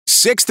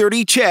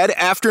6:30 CHED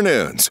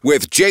Afternoons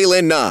with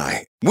Jaylen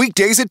Nye.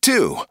 Weekdays at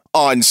 2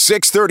 on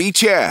 6:30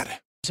 CHED.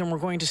 And we're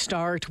going to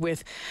start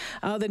with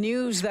the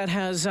news that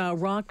has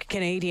rocked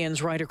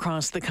Canadians right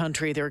across the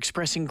country. They're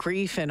expressing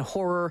grief and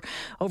horror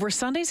over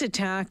Sunday's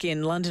attack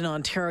in London,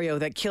 Ontario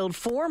that killed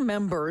 4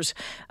 members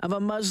of a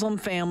Muslim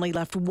family,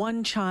 left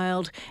 1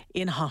 child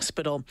in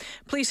hospital.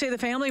 Police say the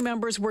family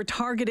members were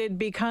targeted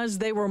because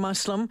they were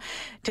Muslim.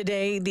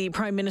 Today, the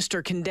Prime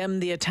Minister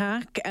condemned the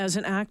attack as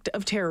an act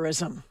of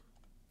terrorism.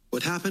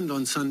 What happened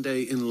on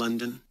Sunday in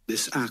London,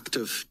 this act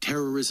of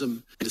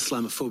terrorism and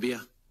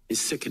Islamophobia,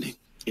 is sickening.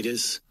 It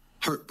is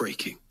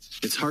heartbreaking.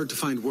 It's hard to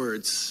find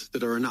words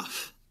that are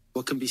enough.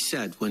 What can be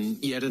said when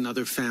yet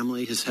another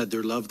family has had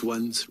their loved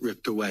ones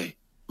ripped away,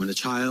 when a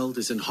child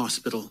is in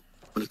hospital,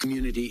 when a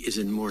community is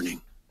in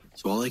mourning?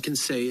 So all I can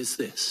say is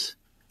this: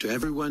 to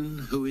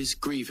everyone who is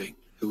grieving,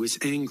 who is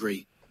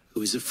angry,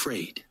 who is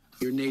afraid,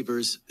 your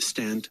neighbors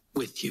stand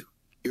with you.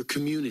 Your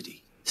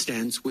community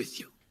stands with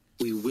you.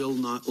 We will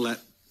not let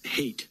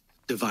hate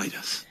divide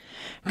us.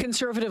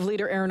 Conservative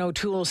leader Erin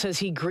O'Toole says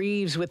he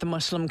grieves with the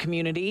Muslim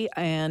community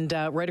and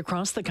right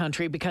across the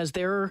country because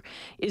there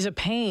is a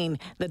pain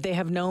that they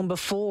have known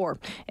before.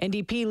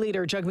 NDP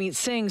leader Jagmeet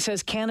Singh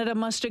says Canada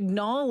must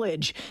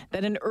acknowledge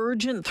that an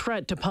urgent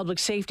threat to public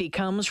safety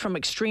comes from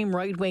extreme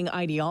right-wing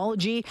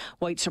ideology,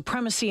 white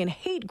supremacy, and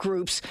hate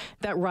groups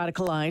that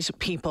radicalize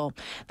people.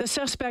 The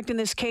suspect in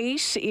this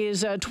case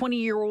is a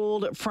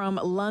 20-year-old from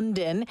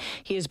London.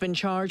 He has been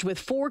charged with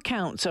 4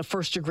 counts of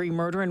first-degree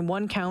murder and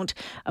 1 count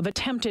of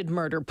attempted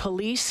murder.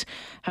 Police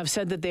have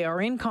said that they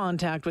are in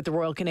contact with the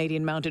Royal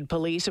Canadian Mounted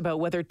Police about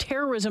whether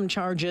terrorism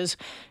charges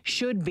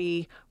should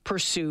be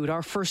pursued.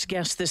 Our first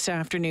guest this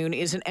afternoon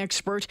is an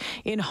expert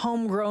in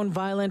homegrown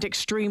violent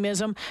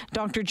extremism,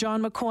 Dr.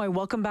 John McCoy.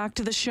 Welcome back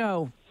to the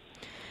show.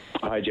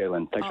 Hi,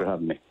 Jaylen. Thanks for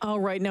having me. All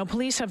right. Now,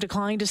 police have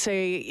declined to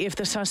say if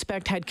the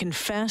suspect had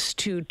confessed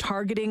to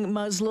targeting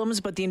Muslims,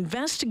 but the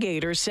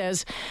investigator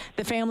says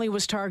the family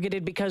was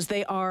targeted because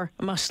they are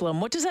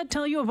Muslim. What does that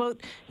tell you about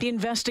the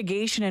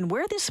investigation and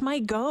where this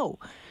might go?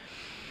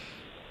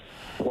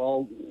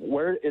 Well,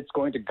 where it's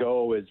going to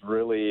go is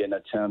really an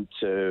attempt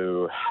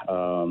to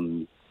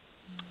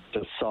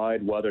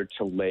decide whether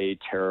to lay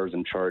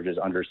terrorism charges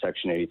under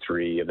Section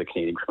 83 of the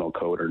Canadian Criminal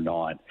Code or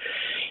not.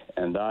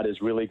 And that is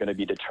really going to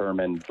be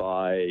determined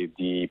by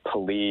the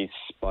police,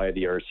 by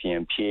the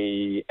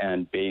RCMP,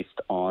 and based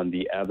on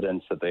the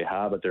evidence that they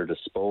have at their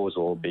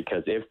disposal.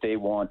 Because if they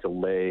want to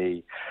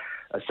lay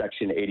a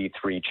Section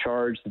 83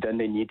 charge, then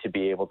they need to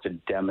be able to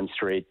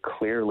demonstrate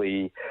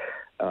clearly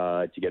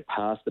to get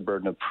past the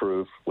burden of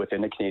proof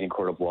within the Canadian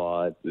Court of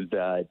Law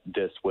that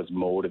this was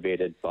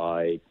motivated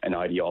by an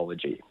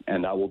ideology.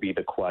 And that will be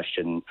the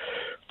question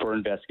for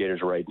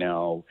investigators right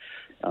now.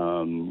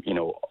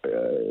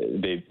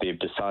 They've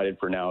decided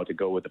for now to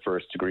go with the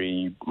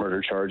first-degree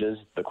murder charges.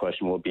 The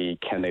question will be,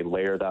 can they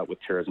layer that with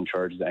terrorism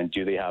charges, and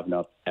do they have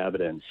enough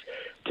evidence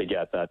to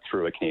get that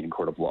through a Canadian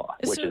Court of Law,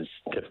 which is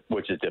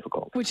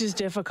difficult. Which is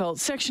difficult.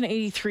 Section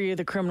 83 of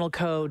the Criminal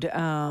Code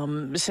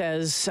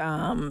says,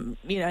 an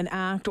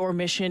act or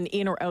mission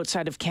in or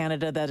outside of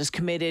Canada that is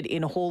committed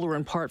in whole or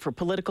in part for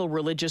political,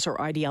 religious, or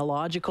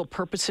ideological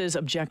purposes,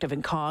 objective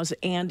in cause,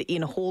 and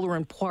in whole or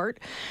in part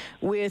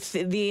with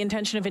the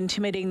intention of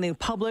intimidating the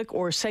public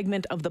or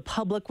segment of the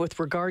public with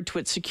regard to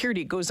its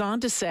security. It goes on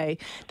to say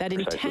that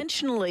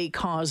intentionally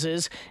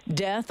causes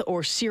death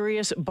or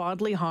serious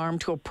bodily harm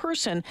to a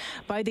person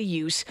by the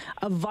use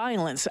of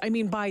violence. I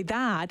mean, by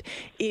that,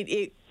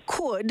 it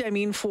could,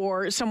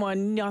 for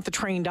someone not the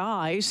trained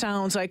eye,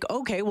 sounds like,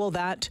 okay, well,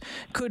 that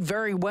could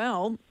very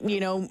well,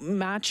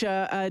 match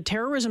a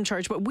terrorism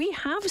charge. But we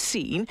have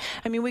seen,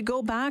 we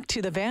go back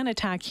to the van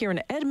attack here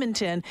in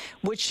Edmonton,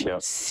 which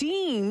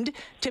seemed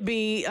to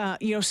be,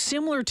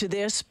 similar to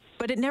this,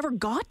 but it never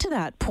got to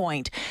that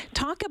point.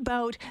 Talk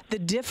about the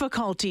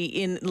difficulty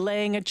in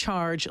laying a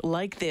charge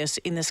like this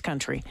in this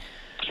country.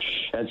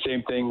 And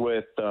same thing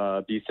with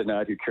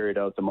Bissonnette, who carried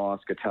out the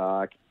mosque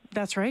attack.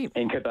 That's right.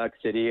 In Quebec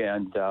City,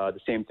 and the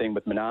same thing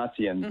with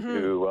Manassian,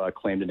 who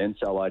claimed an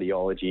incel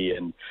ideology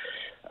and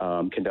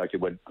conducted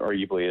what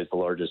arguably is the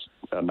largest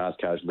mass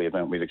casualty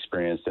event we've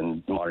experienced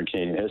in modern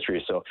Canadian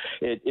history. So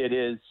it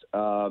is,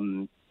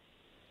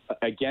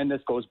 again,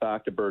 this goes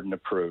back to burden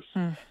of proof.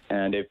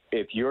 And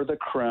if you're the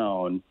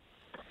Crown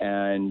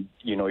and,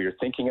 you're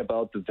thinking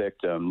about the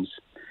victims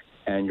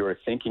and you're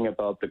thinking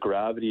about the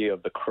gravity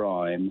of the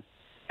crime,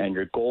 and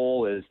your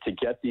goal is to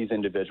get these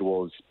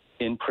individuals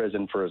in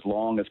prison for as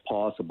long as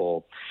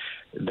possible,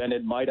 then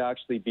it might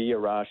actually be a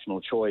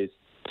rational choice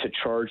to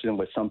charge them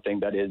with something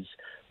that is,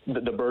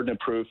 the burden of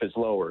proof is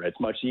lower. It's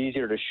much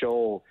easier to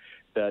show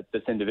that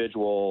this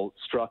individual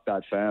struck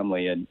that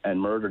family and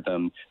murdered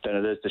them than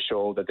it is to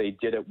show that they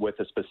did it with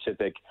a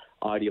specific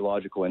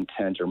ideological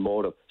intent or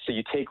motive. So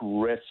you take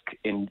risk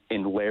in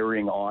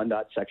layering on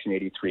that Section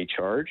 83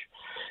 charge.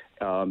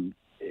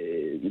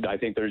 I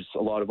think there's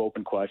a lot of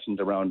open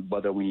questions around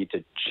whether we need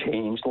to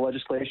change the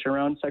legislation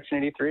around Section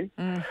 83,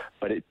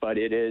 but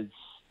it is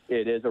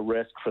a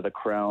risk for the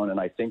Crown, and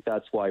I think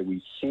that's why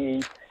we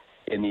see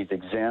in these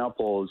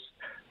examples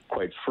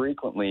quite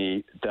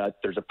frequently that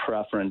there's a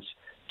preference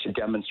to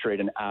demonstrate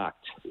an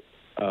act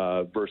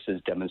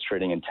versus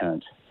demonstrating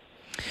intent.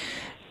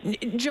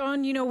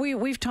 John,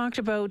 we've talked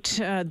about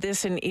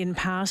this in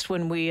past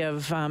when we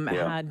have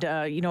had,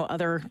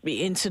 other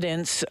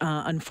incidents.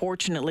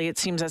 Unfortunately, it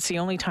seems that's the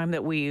only time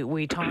that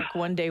we talk.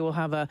 One day we'll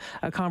have a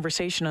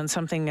conversation on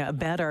something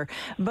better.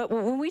 But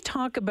when we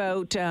talk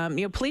about,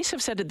 police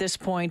have said at this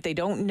point they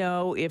don't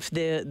know if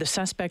the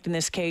suspect in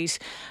this case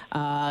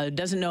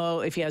doesn't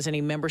know if he has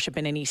any membership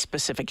in any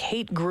specific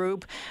hate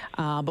group.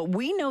 But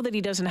we know that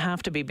he doesn't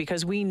have to be,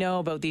 because we know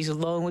about these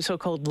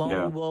so-called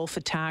lone wolf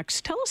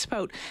attacks. Tell us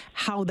about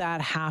how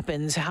that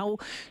happens, how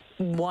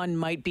one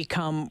might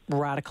become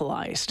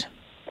radicalized.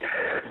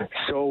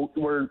 So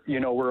we're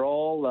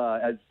all,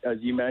 as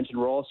you mentioned,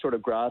 we're all sort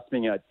of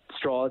grasping at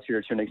straws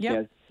here to an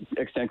extent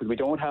because we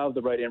don't have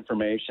the right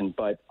information.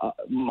 But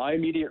my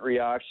immediate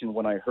reaction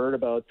when I heard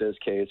about this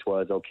case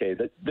was, okay,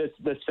 this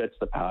fits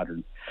the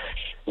pattern.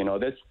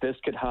 This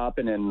could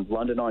happen in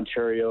London,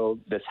 Ontario.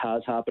 This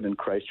has happened in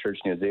Christchurch,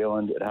 New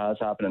Zealand. It has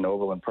happened in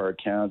Overland Park,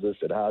 Kansas.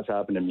 It has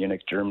happened in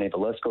Munich, Germany. The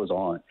list goes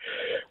on.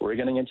 We're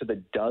getting into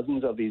the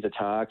dozens of these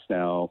attacks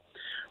now,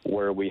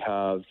 where we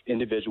have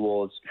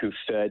individuals who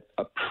fit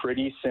a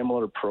pretty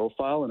similar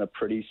profile and a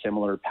pretty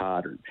similar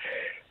pattern.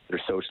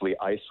 They're socially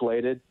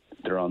isolated.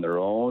 They're on their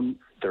own.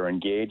 They're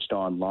engaged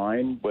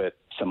online with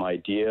some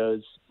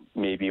ideas,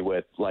 maybe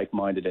with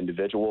like-minded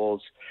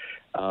individuals.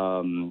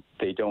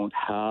 They don't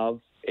have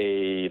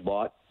a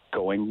lot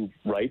going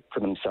right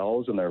for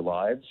themselves in their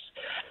lives.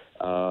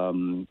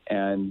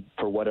 And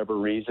for whatever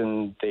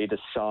reason, they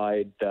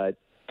decide that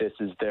this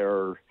is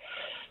their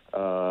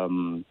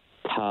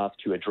path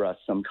to address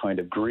some kind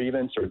of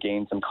grievance or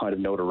gain some kind of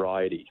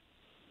notoriety.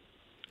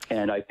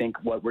 And I think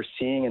what we're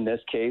seeing in this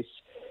case,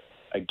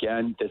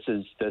 again, this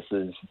is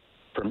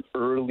from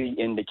early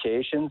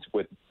indications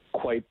with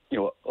quite,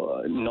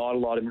 not a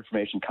lot of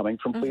information coming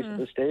from police at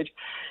this stage.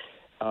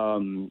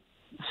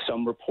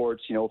 Some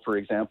reports, for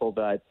example,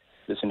 that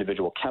this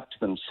individual kept to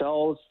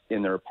themselves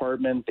in their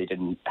apartment. They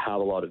didn't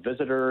have a lot of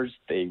visitors.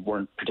 They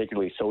weren't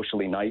particularly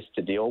socially nice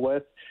to deal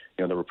with.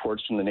 The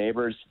reports from the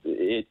neighbors,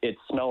 it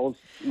smells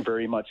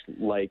very much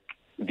like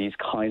these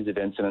kinds of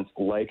incidents,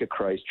 like a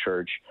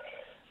Christchurch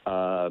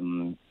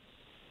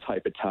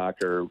type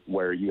attacker,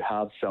 where you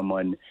have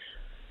someone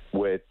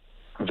with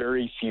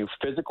very few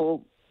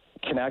physical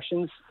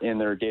connections in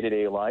their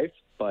day-to-day life,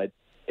 but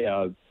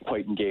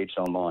quite engaged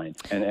online.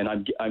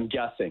 And I'm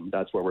guessing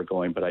that's where we're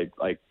going, but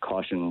I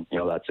caution,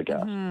 that's a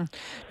guess.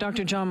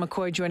 Dr. John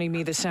McCoy joining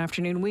me this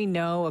afternoon. We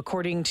know,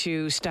 according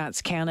to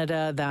Stats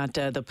Canada, that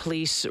the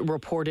police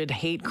reported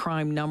hate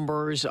crime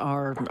numbers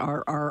are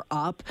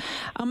up.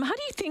 How do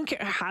you think,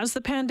 has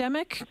the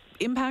pandemic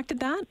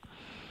impacted that?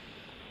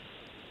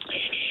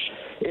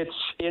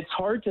 It's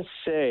hard to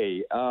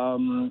say.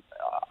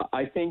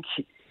 I think,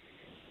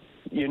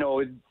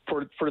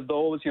 for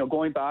those,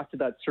 going back to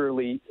that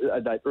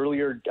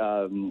earlier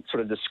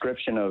sort of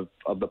description of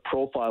the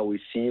profile we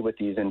see with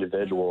these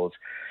individuals,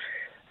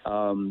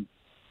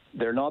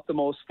 they're not the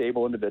most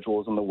stable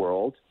individuals in the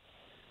world,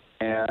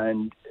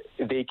 and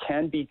they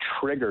can be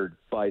triggered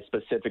by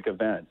specific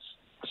events.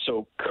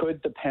 So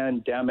could the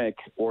pandemic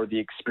or the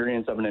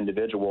experience of an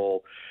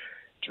individual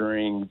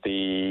during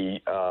the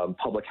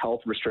public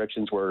health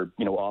restrictions, where,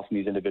 often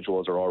these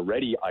individuals are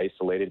already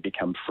isolated,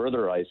 become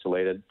further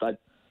isolated, that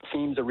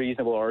seems a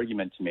reasonable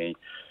argument to me.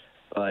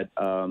 But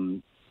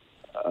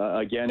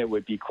again, it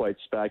would be quite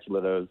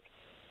speculative.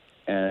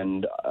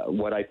 And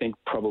what I think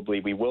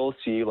probably we will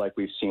see, like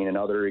we've seen in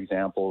other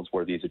examples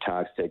where these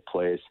attacks take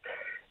place,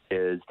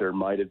 is there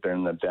might have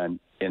been an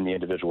event in the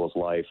individual's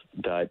life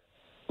that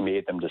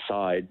made them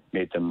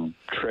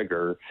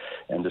trigger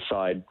and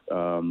decide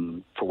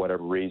for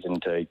whatever reason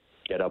to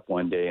get up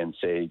one day and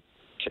say,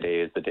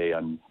 today is the day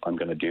I'm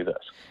going to do this.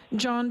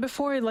 John,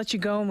 before I let you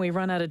go and we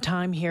run out of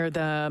time here,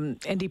 the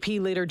NDP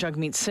leader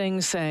Jagmeet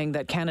Singh saying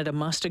that Canada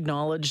must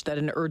acknowledge that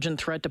an urgent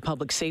threat to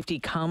public safety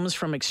comes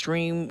from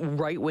extreme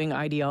right-wing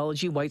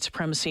ideology, white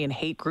supremacy and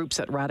hate groups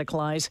that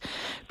radicalize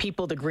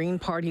people. The Green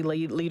Party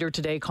leader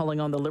today calling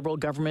on the Liberal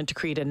government to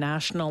create a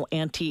national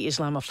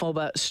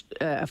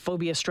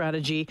anti-Islamophobia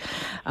strategy,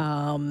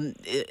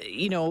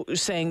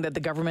 saying that the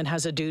government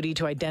has a duty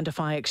to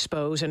identify,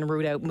 expose and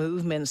root out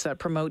movements that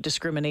promote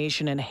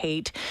discrimination and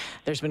hate.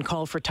 There's been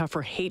call for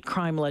tougher hate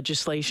crime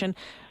legislation.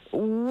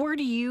 What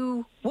do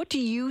you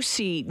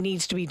see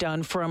needs to be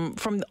done from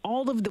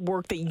all of the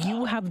work that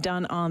you have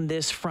done on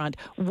this front?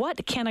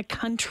 What can a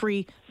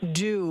country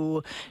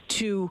do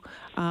to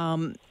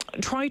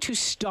try to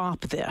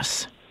stop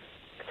this?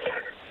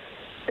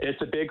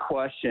 It's a big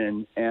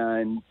question,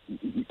 and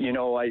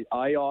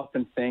I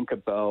often think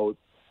about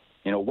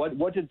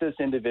what did this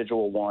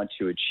individual want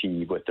to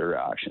achieve with their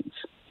actions.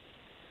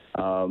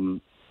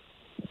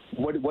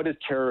 What does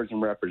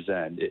terrorism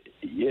represent?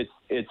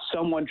 It's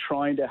someone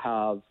trying to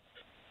have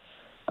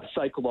a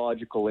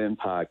psychological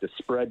impact, to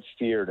spread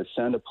fear, to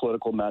send a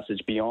political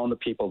message beyond the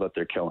people that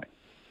they're killing,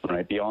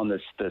 right? Beyond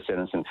this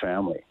innocent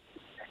family.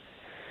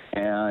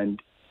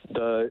 And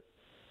the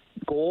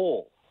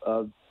goal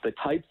of the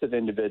types of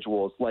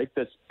individuals like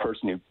this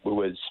person who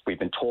was, we've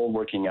been told,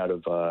 working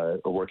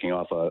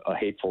off a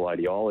hateful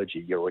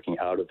ideology, or working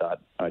out of that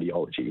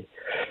ideology,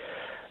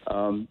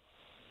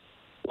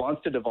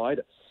 wants to divide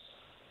us,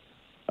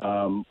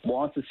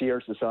 wants to see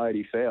our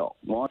society fail,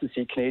 wants to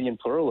see Canadian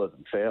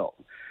pluralism fail.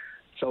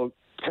 So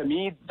to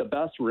me, the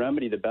best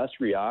remedy, the best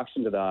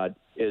reaction to that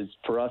is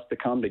for us to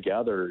come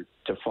together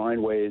to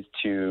find ways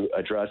to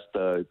address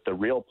the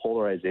real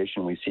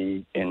polarization we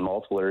see in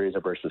multiple areas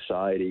of our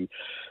society,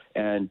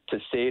 and to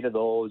say to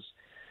those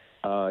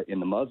in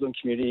the Muslim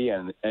community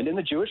and in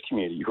the Jewish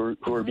community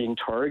who are being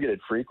targeted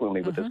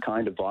frequently with this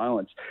kind of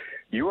violence,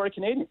 you are a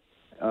Canadian.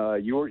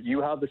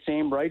 You have the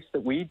same rights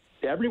that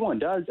everyone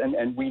does,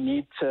 and we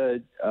need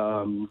to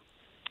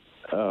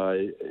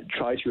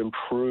try to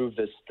improve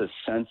the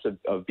sense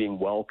of being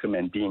welcome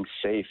and being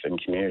safe in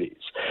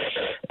communities,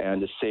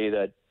 and to say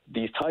that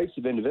these types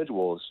of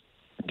individuals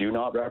do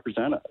not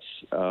represent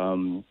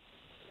us.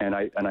 And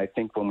I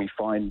think when we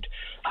find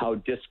how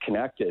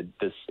disconnected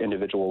this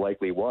individual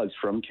likely was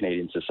from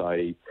Canadian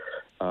society,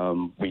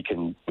 we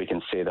can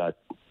say that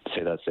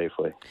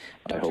safely.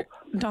 I hope.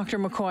 Dr.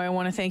 McCoy, I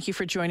want to thank you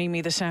for joining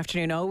me this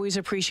afternoon. I always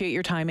appreciate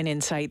your time and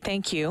insight.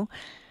 Thank you.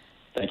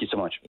 Thank you so much.